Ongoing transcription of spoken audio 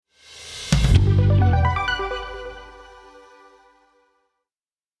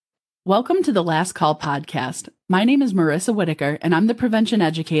Welcome to the Last Call podcast. My name is Marissa Whitaker, and I'm the prevention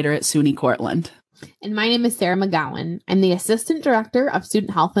educator at SUNY Cortland. And my name is Sarah McGowan. I'm the Assistant Director of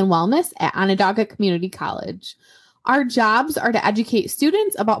Student Health and Wellness at Onondaga Community College. Our jobs are to educate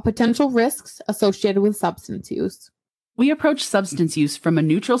students about potential risks associated with substance use. We approach substance use from a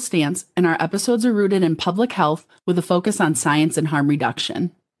neutral stance, and our episodes are rooted in public health with a focus on science and harm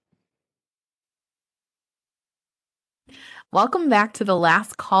reduction. Welcome back to the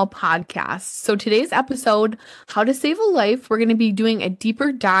Last Call podcast. So today's episode, How to Save a Life, we're going to be doing a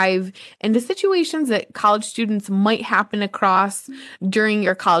deeper dive into situations that college students might happen across during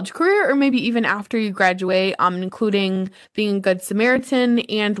your college career or maybe even after you graduate, including being a Good Samaritan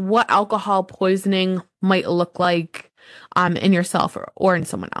and what alcohol poisoning might look like in yourself or in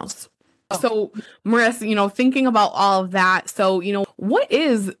someone else. So, Marissa, thinking about all of that, so, what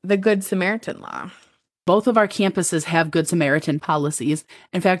is the Good Samaritan law? Both of our campuses have Good Samaritan policies.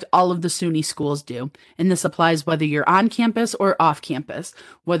 In fact, all of the SUNY schools do. And this applies whether you're on campus or off campus,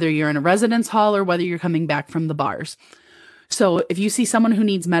 whether you're in a residence hall or whether you're coming back from the bars. So if you see someone who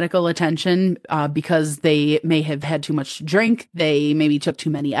needs medical attention because they may have had too much to drink, they maybe took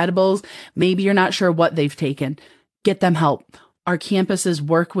too many edibles, maybe you're not sure what they've taken, get them help. Our campuses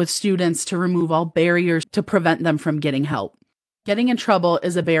work with students to remove all barriers to prevent them from getting help. Getting in trouble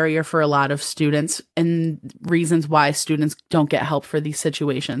is a barrier for a lot of students and reasons why students don't get help for these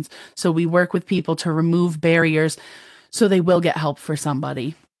situations. So we work with people to remove barriers so they will get help for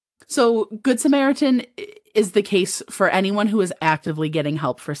somebody. So Good Samaritan is the case for anyone who is actively getting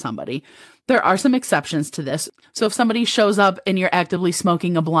help for somebody. There are some exceptions to this. So if somebody shows up and you're actively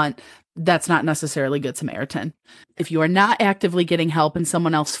smoking a blunt, that's not necessarily Good Samaritan. If you are not actively getting help and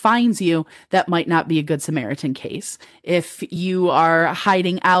someone else finds you, that might not be a Good Samaritan case. If you are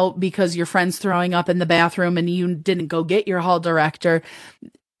hiding out because your friend's throwing up in the bathroom and you didn't go get your hall director,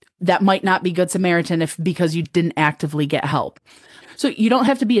 that might not be Good Samaritan because you didn't actively get help. So you don't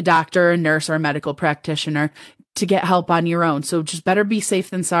have to be a doctor, a nurse, or a medical practitioner to get help on your own. So just better be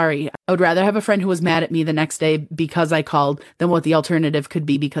safe than sorry. I would rather have a friend who was mad at me the next day because I called than what the alternative could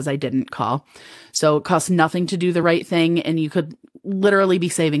be because I didn't call. So it costs nothing to do the right thing, and you could literally be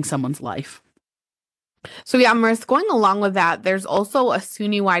saving someone's life. So yeah, Marissa, going along with that, there's also a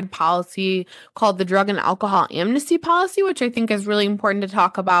SUNY-wide policy called the Drug and Alcohol Amnesty Policy, which I think is really important to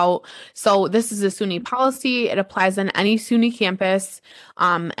talk about. So this is a SUNY policy. It applies on any SUNY campus.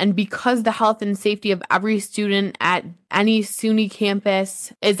 And because the health and safety of every student at any SUNY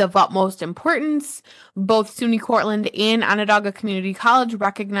campus is of utmost importance, both SUNY Cortland and Onondaga Community College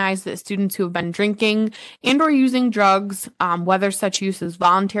recognize that students who have been drinking and or using drugs, whether such use is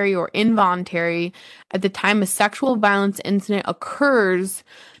voluntary or involuntary, at the time a sexual violence incident occurs,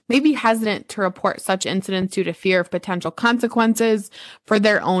 may be hesitant to report such incidents due to fear of potential consequences for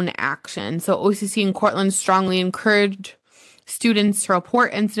their own actions. So OCC and Cortland strongly encourage students to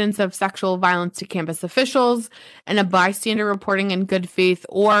report incidents of sexual violence to campus officials, and a bystander reporting in good faith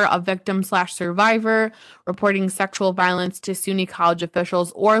or a victim/survivor reporting sexual violence to SUNY college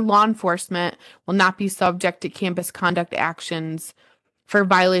officials or law enforcement will not be subject to campus conduct actions for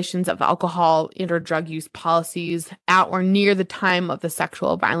violations of alcohol and or drug use policies at or near the time of the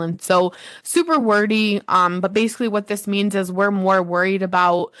sexual violence. So super wordy, but basically what this means is we're more worried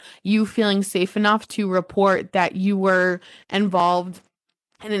about you feeling safe enough to report that you were involved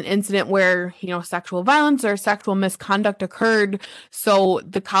in an incident where, sexual violence or sexual misconduct occurred. So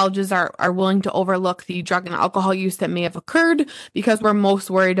the colleges are willing to overlook the drug and alcohol use that may have occurred because we're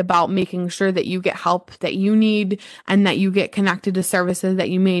most worried about making sure that you get help that you need and that you get connected to services that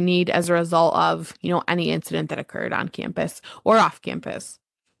you may need as a result of, any incident that occurred on campus or off campus.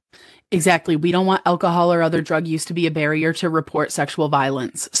 Exactly. We don't want alcohol or other drug use to be a barrier to report sexual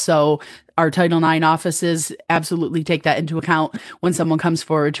violence. So our Title IX offices absolutely take that into account when someone comes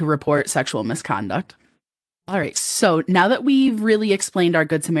forward to report sexual misconduct. All right. So now that we've really explained our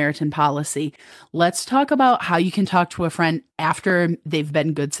Good Samaritan policy, let's talk about how you can talk to a friend after they've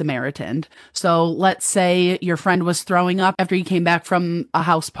been Good Samaritaned. So let's say your friend was throwing up after you came back from a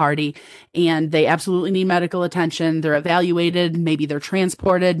house party and they absolutely need medical attention. They're evaluated. Maybe they're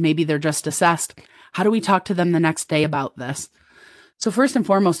transported. Maybe they're just assessed. How do we talk to them the next day about this? So first and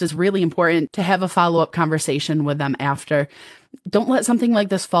foremost, it's really important to have a follow-up conversation with them after. Don't let something like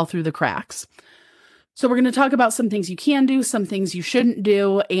this fall through the cracks. So we're going to talk about some things you can do, some things you shouldn't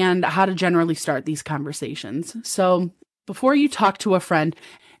do, and how to generally start these conversations. So before you talk to a friend,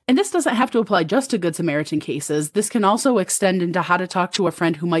 and this doesn't have to apply just to Good Samaritan cases, this can also extend into how to talk to a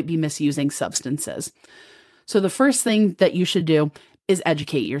friend who might be misusing substances. So the first thing that you should do is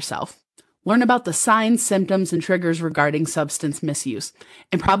educate yourself. Learn about the signs, symptoms, and triggers regarding substance misuse.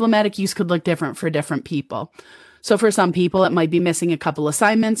 And problematic use could look different for different people. So for some people, it might be missing a couple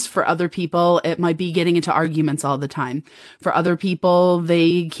assignments. For other people, it might be getting into arguments all the time. For other people,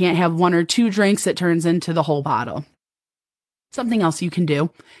 they can't have one or two drinks. It turns into the whole bottle. Something else you can do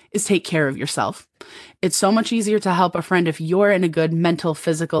is take care of yourself. It's so much easier to help a friend if you're in a good mental,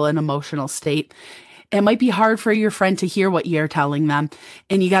 physical, and emotional state. It might be hard for your friend to hear what you're telling them,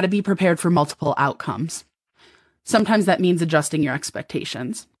 and you got to be prepared for multiple outcomes. Sometimes that means adjusting your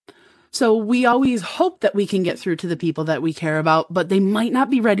expectations. So we always hope that we can get through to the people that we care about, but they might not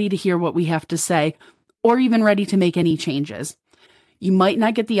be ready to hear what we have to say or even ready to make any changes. You might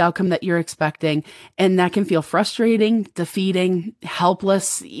not get the outcome that you're expecting, and that can feel frustrating, defeating,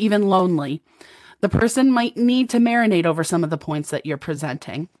 helpless, even lonely. The person might need to marinate over some of the points that you're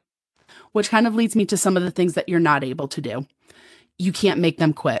presenting, which kind of leads me to some of the things that you're not able to do. You can't make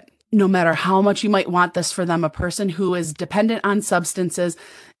them quit. No matter how much you might want this for them, a person who is dependent on substances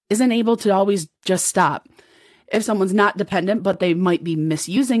isn't able to always just stop. If someone's not dependent, but they might be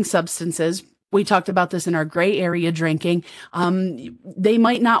misusing substances, we talked about this in our gray area drinking, they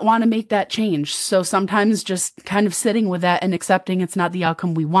might not want to make that change. So sometimes just kind of sitting with that and accepting it's not the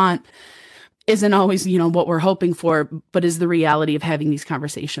outcome we want isn't always, what we're hoping for, but is the reality of having these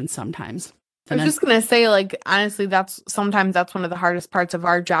conversations sometimes. I was just going to say, honestly, sometimes that's one of the hardest parts of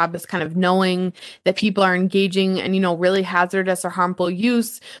our job is kind of knowing that people are engaging in, really hazardous or harmful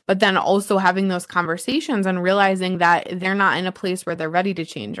use, but then also having those conversations and realizing that they're not in a place where they're ready to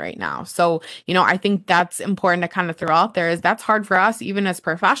change right now. So, I think that's important to kind of throw out there is that's hard for us, even as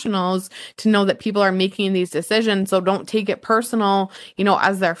professionals, to know that people are making these decisions. So don't take it personal,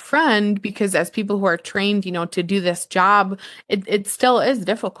 as their friend, because as people who are trained, to do this job, it still is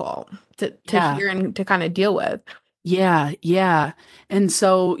difficult to hear and to kind of deal with. Yeah. And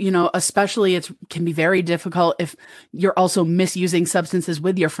so, especially it can be very difficult if you're also misusing substances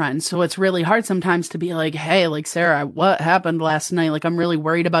with your friends. So it's really hard sometimes to be like, hey, Sarah, what happened last night? I'm really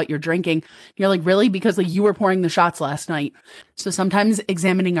worried about your drinking. You're like, really? Because you were pouring the shots last night. So sometimes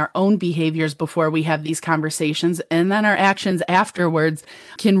examining our own behaviors before we have these conversations and then our actions afterwards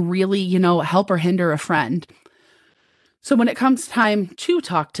can really, help or hinder a friend. So when it comes time to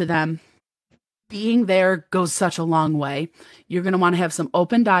talk to them, being there goes such a long way. You're going to want to have some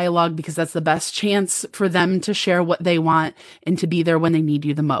open dialogue because that's the best chance for them to share what they want and to be there when they need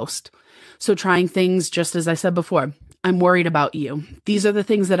you the most. So trying things, just as I said before, I'm worried about you. These are the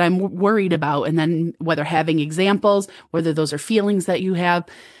things that I'm worried about. And then whether having examples, whether those are feelings that you have,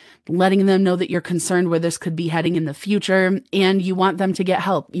 letting them know that you're concerned where this could be heading in the future and you want them to get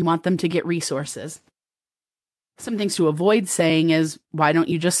help. You want them to get resources. Some things to avoid saying is, why don't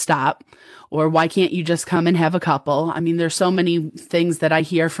you just stop? Or why can't you just come and have a couple? I mean, there's so many things that I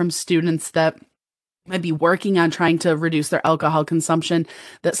hear from students that might be working on trying to reduce their alcohol consumption,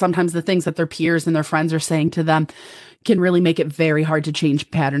 that sometimes the things that their peers and their friends are saying to them can really make it very hard to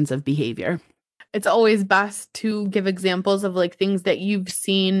change patterns of behavior. It's always best to give examples of things that you've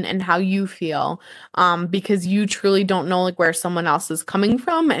seen and how you feel, because you truly don't know where someone else is coming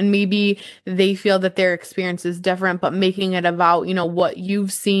from, and maybe they feel that their experience is different, but making it about what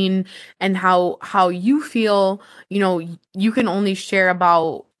you've seen and how you feel. You can only share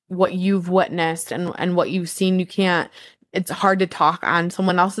about what you've witnessed and what you've seen. It's hard to talk on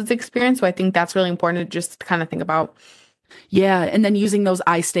someone else's experience, so I think that's really important to just kind of think about. Yeah. And then using those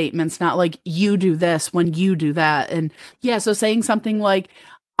I statements, not you do this when you do that. And so saying something like,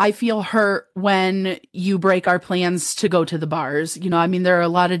 I feel hurt when you break our plans to go to the bars. There are a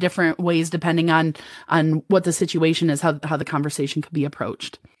lot of different ways depending on what the situation is, how the conversation could be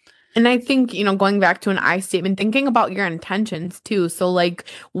approached. And I think, going back to an I statement, thinking about your intentions too. So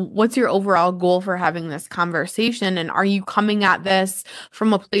what's your overall goal for having this conversation? And are you coming at this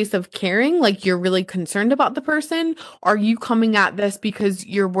from a place of caring, you're really concerned about the person? Or are you coming at this because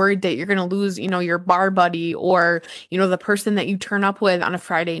you're worried that you're going to lose, your bar buddy or, the person that you turn up with on a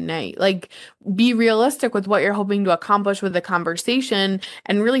Friday night? Be realistic with what you're hoping to accomplish with the conversation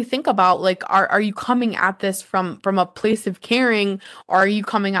and really think about, are you coming at this from a place of caring, or are you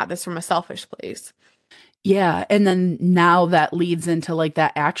coming at this from a selfish place? Yeah. And then now that leads into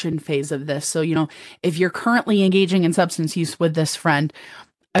that action phase of this. So, if you're currently engaging in substance use with this friend,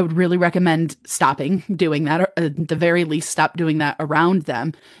 I would really recommend stopping doing that, or at the very least, stop doing that around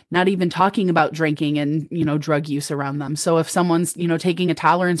them, not even talking about drinking and, drug use around them. So if someone's, taking a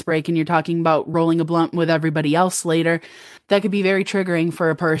tolerance break and you're talking about rolling a blunt with everybody else later, that could be very triggering for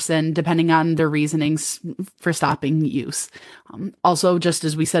a person, depending on their reasonings for stopping use. Also, just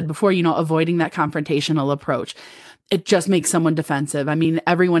as we said before, avoiding that confrontational approach. it just makes someone defensive. I mean,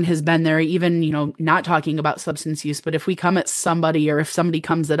 everyone has been there, even, not talking about substance use, but if we come at somebody or if somebody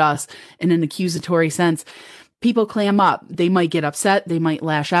comes at us in an accusatory sense, people clam up. They might get upset, they might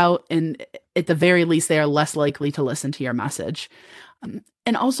lash out, and at the very least, they are less likely to listen to your message.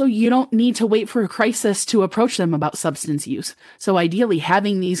 And also, you don't need to wait for a crisis to approach them about substance use. So ideally,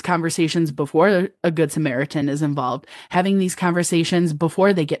 having these conversations before a Good Samaritan is involved, having these conversations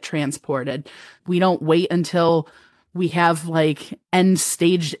before they get transported. We don't wait until we have like end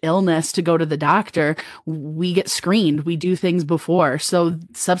stage illness to go to the doctor. We get screened. We do things before. So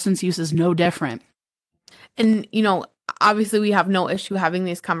substance use is no different. And, obviously we have no issue having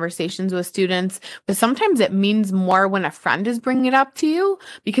these conversations with students, but sometimes it means more when a friend is bringing it up to you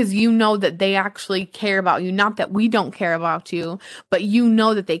because you know that they actually care about you. Not that we don't care about you, but you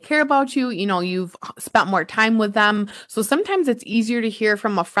know that they care about you. You've spent more time with them. So sometimes it's easier to hear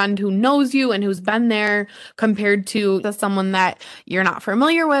from a friend who knows you and who's been there compared to someone that you're not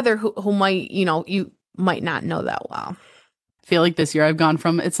familiar with or who might, you might not know that well. Feel like this year I've gone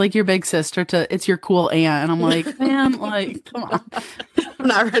from it's like your big sister to it's your cool aunt, and I'm like, man, like, come on. I'm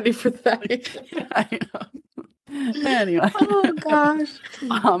not ready for that. I know. Anyway. Oh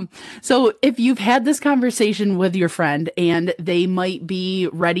gosh. So if you've had this conversation with your friend and they might be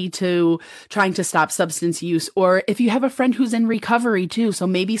ready to trying to stop substance use, or if you have a friend who's in recovery too, so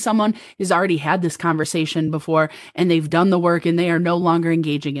maybe someone has already had this conversation before and they've done the work and they are no longer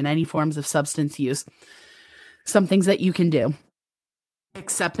engaging in any forms of substance use. Some things that you can do.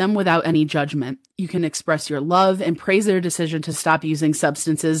 Accept them without any judgment. You can express your love and praise their decision to stop using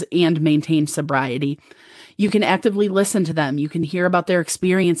substances and maintain sobriety. You can actively listen to them. You can hear about their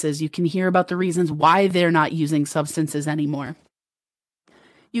experiences. You can hear about the reasons why they're not using substances anymore.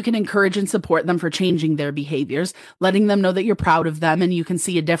 You can encourage and support them for changing their behaviors, letting them know that you're proud of them and you can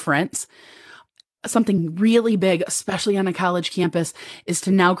see a difference. Something really big, especially on a college campus, is to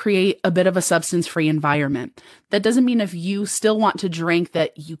now create a bit of a substance-free environment. That doesn't mean if you still want to drink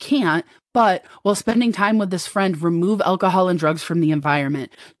that you can't, but while spending time with this friend, remove alcohol and drugs from the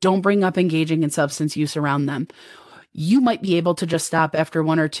environment. Don't bring up engaging in substance use around them. You might be able to just stop after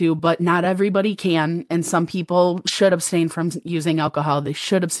one or two, but not everybody can, and some people should abstain from using alcohol. They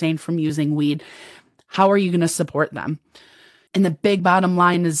should abstain from using weed. How are you going to support them? And the big bottom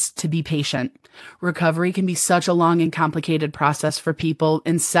line is to be patient. Recovery can be such a long and complicated process for people,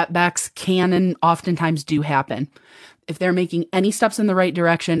 and setbacks can and oftentimes do happen. If they're making any steps in the right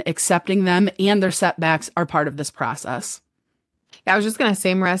direction, accepting them and their setbacks are part of this process. Yeah, I was just going to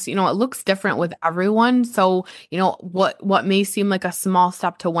say, Maris, it looks different with everyone. So, what may seem like a small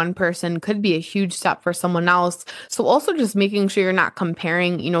step to one person could be a huge step for someone else. So also just making sure you're not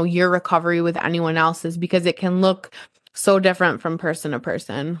comparing, your recovery with anyone else's because it can look so different from person to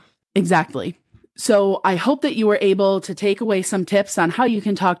person. Exactly. So I hope that you were able to take away some tips on how you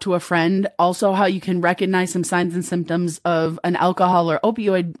can talk to a friend, also how you can recognize some signs and symptoms of an alcohol or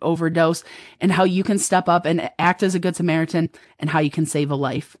opioid overdose, and how you can step up and act as a Good Samaritan, and how you can save a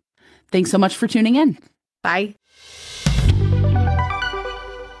life. Thanks so much for tuning in. Bye.